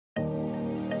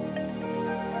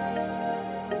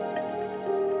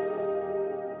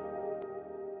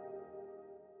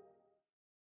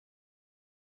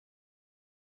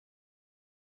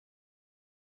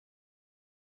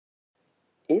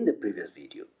In the previous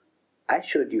video, I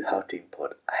showed you how to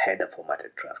import a header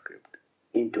formatted transcript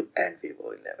into NVivo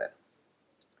 11.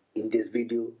 In this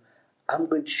video, I'm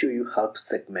going to show you how to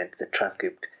segment the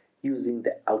transcript using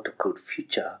the autocode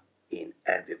feature in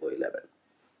NVivo 11.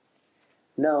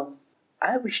 Now,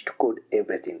 I wish to code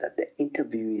everything that the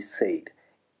interviewee said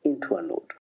into a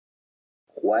node.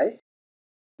 Why?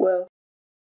 Well,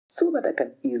 so that I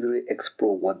can easily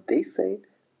explore what they said,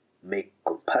 make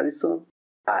comparison,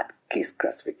 add case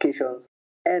classifications,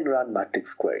 and run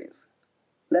matrix queries.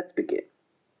 Let's begin.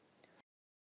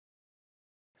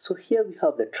 So here we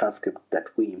have the transcript that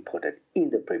we imported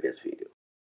in the previous video.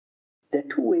 There are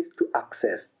two ways to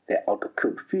access the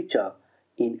autocode feature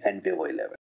in NVivo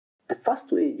 11. The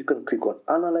first way, you can click on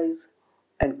Analyze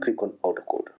and click on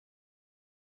Autocode.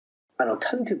 An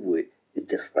alternative way is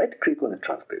just right-click on the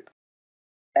transcript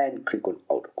and click on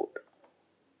Autocode.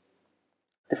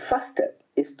 The first step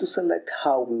is to select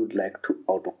how we would like to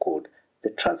autocode the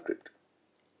transcript.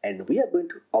 And we are going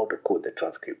to autocode the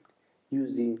transcript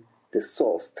using the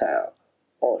source style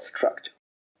or structure.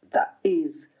 That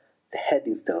is the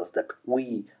heading styles that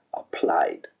we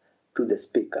applied to the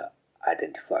speaker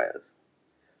identifiers.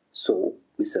 So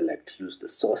we select use the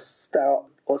source style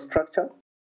or structure.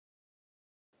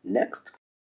 Next,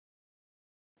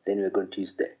 then we're going to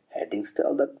use the heading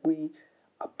style that we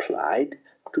applied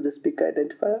to the speaker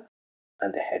identifier,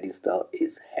 and the heading style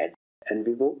is head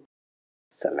NVivo.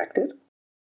 Selected.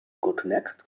 Go to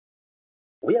next.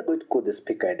 We are going to code the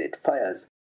speaker identifiers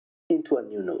into a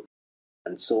new node,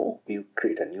 and so we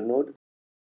create a new node.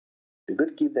 We're going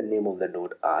to give the name of the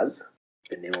node as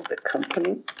the name of the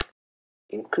company,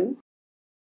 Inkling,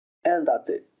 and that's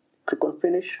it. Click on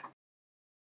finish.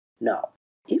 Now,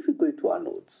 if we go into our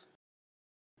nodes,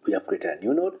 we have created a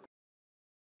new node,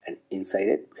 and inside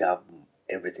it we have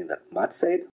everything that Matt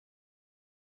said.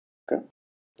 Okay,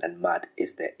 and Matt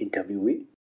is the interviewee.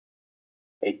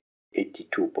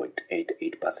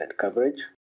 82.88% coverage,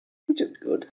 which is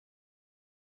good.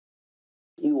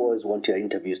 You always want your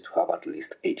interviews to have at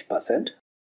least 80%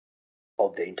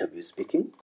 of the interview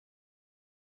speaking.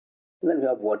 And then we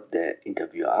have what the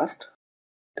interviewer asked.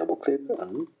 Double click,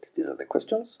 and these are the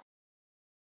questions.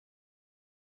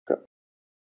 Okay.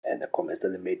 And the comments that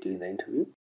they made during the interview.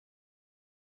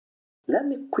 Let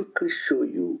me quickly show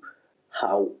you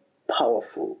how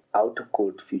powerful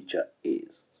autocode feature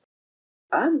is.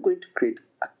 I'm going to create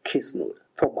a case node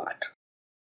for Matt.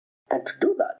 And to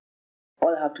do that,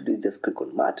 all I have to do is just click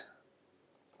on Matt,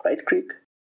 right click,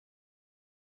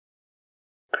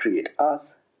 create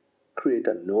as, create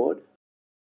a node,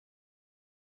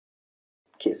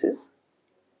 cases.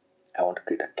 I want to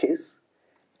create a case,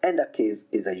 and a case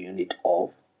is a unit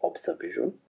of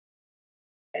observation.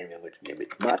 And we're going to name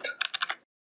it Matt,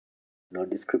 node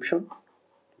description,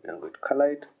 we're going to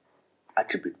color it.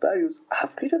 Attribute values, I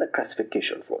have created a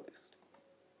classification for this.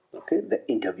 Okay, the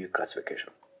interview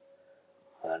classification.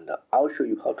 And I'll show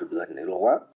you how to do that in a little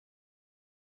while.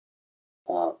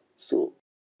 So,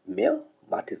 male,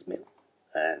 Matt is male.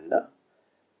 And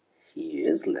he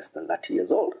is less than 30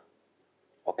 years old.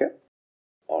 Okay,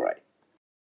 alright.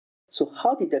 So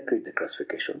how did I create the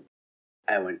classification?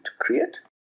 I went to create,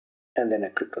 and then I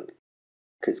clicked on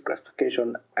case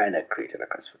classification, and I created a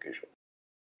classification.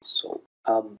 So,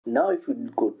 now if we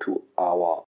go to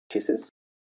our cases,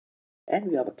 and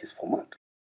we have a case format,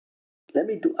 let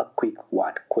me do a quick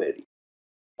word query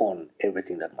on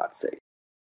everything that Matt said.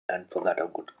 And for that, I'll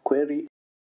go to query,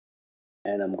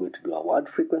 and I'm going to do a word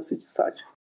frequency search,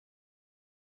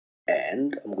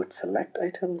 and I'm going to select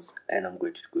items, and I'm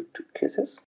going to go to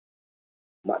cases,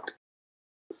 Matt,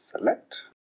 select,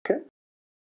 okay,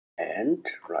 and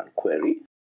run query.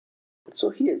 So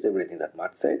here's everything that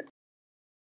Matt said.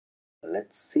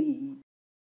 Let's see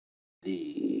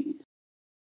the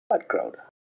word crowd.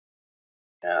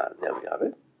 There we have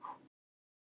it.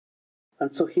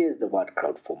 And so here's the word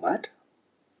crowd format.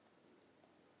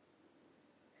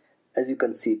 As you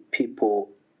can see,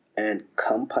 people and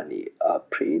company are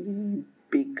pretty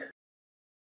big.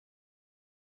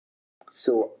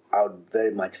 So I would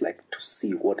very much like to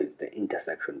see what is the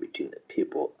intersection between the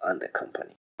people and the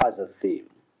company as a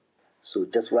theme. So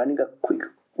just running a quick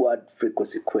word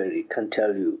frequency query can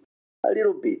tell you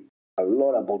a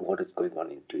lot about what is going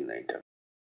on during the interview.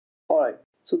 Alright,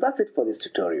 so that's it for this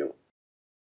tutorial.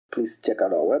 Please check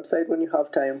out our website when you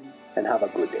have time, and have a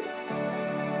good day.